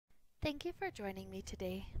Thank you for joining me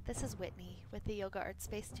today. This is Whitney with the Yoga Art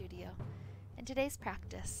Space Studio. And today's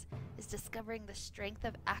practice is discovering the strength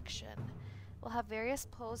of action. We'll have various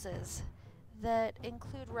poses that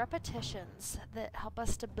include repetitions that help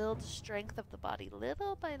us to build strength of the body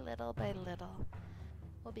little by little by little.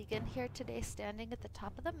 We'll begin here today standing at the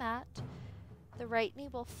top of the mat. The right knee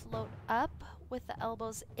will float up with the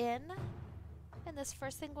elbows in. And this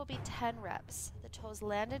first thing will be 10 reps. The toes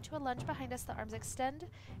land into a lunge behind us, the arms extend,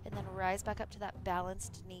 and then rise back up to that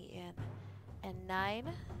balanced knee in. And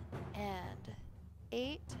 9, and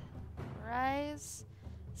 8, rise,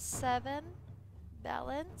 7,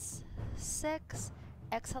 balance, 6,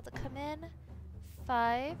 exhale to come in,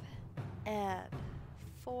 5, and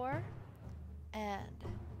 4, and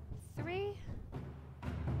 3,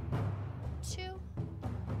 2,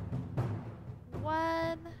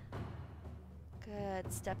 1.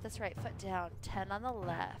 Good. Step this right foot down. 10 on the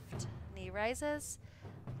left. Knee rises.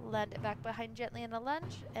 Land it back behind gently in a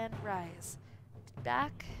lunge and rise.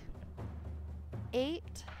 Back.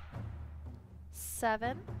 8,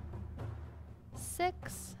 7,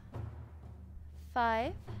 6,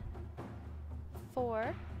 5,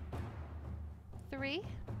 4, 3,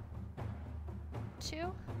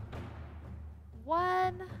 2,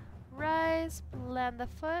 1. Rise, land the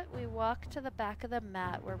foot, we walk to the back of the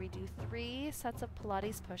mat where we do 3 sets of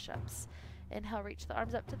Pilates push-ups. Inhale, reach the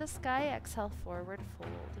arms up to the sky, exhale, forward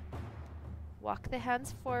fold. Walk the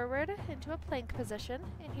hands forward into a plank position,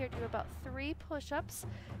 and here do about 3 push-ups.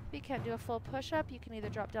 If you can't do a full push-up, you can either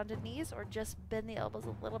drop down to knees or just bend the elbows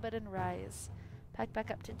a little bit and rise. Back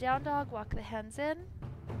up to down dog, walk the hands in.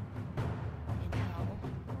 Inhale,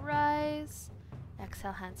 rise.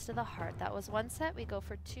 Exhale, hands to the heart. That was 1 set. We go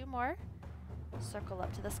for 2 more. Circle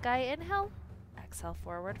up to the sky. Inhale. Exhale,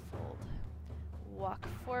 forward fold. Walk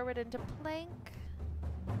forward into plank.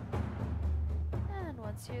 And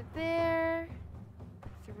once you're there,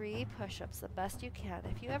 3 push-ups, the best you can.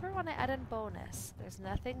 If you ever want to add in bonus, there's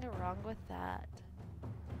nothing wrong with that.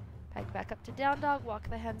 Pike back up to down dog. Walk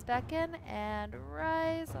the hands back in and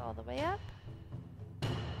rise all the way up.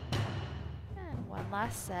 And 1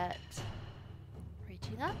 last set.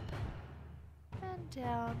 Reaching up and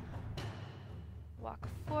down. Walk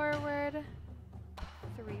forward.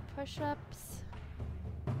 3 push-ups.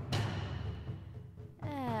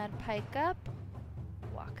 And pike up.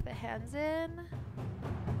 Walk the hands in.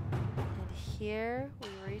 And here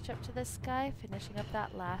we reach up to the sky, finishing up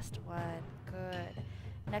that last one. Good.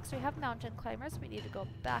 Next we have mountain climbers. We need to go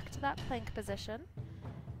back to that plank position.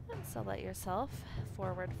 And so let yourself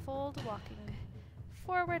forward fold, walking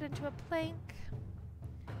forward into a plank.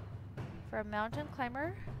 For a mountain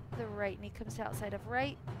climber, the right knee comes to outside of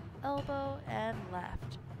right elbow and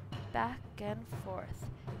left. Back and forth,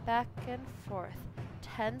 back and forth.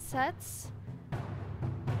 10 sets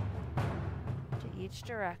to each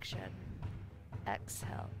direction.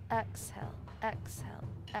 Exhale, exhale, exhale,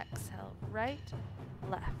 exhale. Right,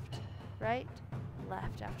 left, right,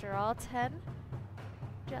 left. After all 10,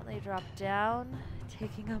 gently drop down,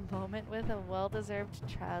 taking a moment with a well-deserved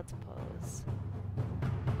child's pose.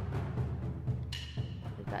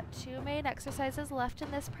 We've got 2 main exercises left in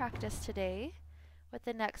this practice today. With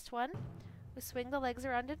the next one, we swing the legs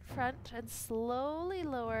around in front and slowly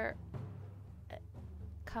lower,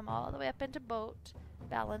 come all the way up into boat,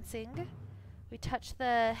 balancing. We touch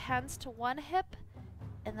the hands to one hip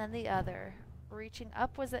and then the other. Reaching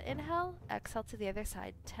up was the inhale, exhale to the other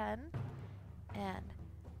side. 10 and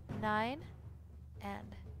 9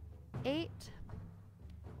 and 8,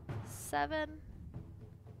 7,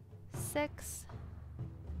 6,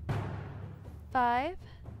 5,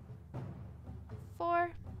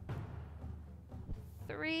 4,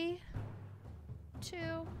 3, 2,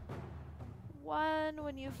 1.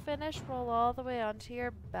 When you finish, roll all the way onto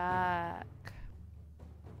your back.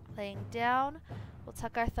 Laying down, we'll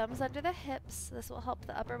tuck our thumbs under the hips. This will help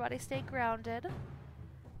the upper body stay grounded.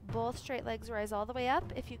 Both straight legs rise all the way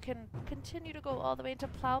up. If you can continue to go all the way into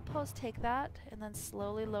plow pose, take that, and then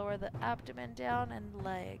slowly lower the abdomen down and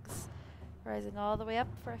legs. Rising all the way up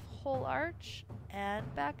for a whole arch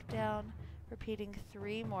and back down. Repeating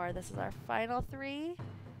 3 more. This is our final 3.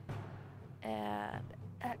 And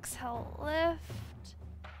exhale, lift.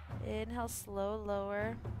 Inhale, slow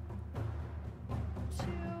lower. 2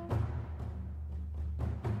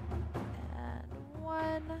 and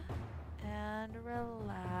 1. And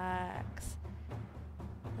relax.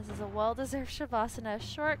 This is a well-deserved Shavasana,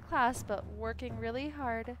 short class, but working really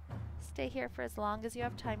hard. Stay here for as long as you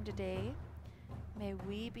have time today. May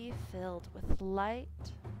we be filled with light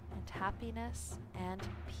and happiness and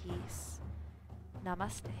peace.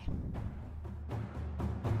 Namaste.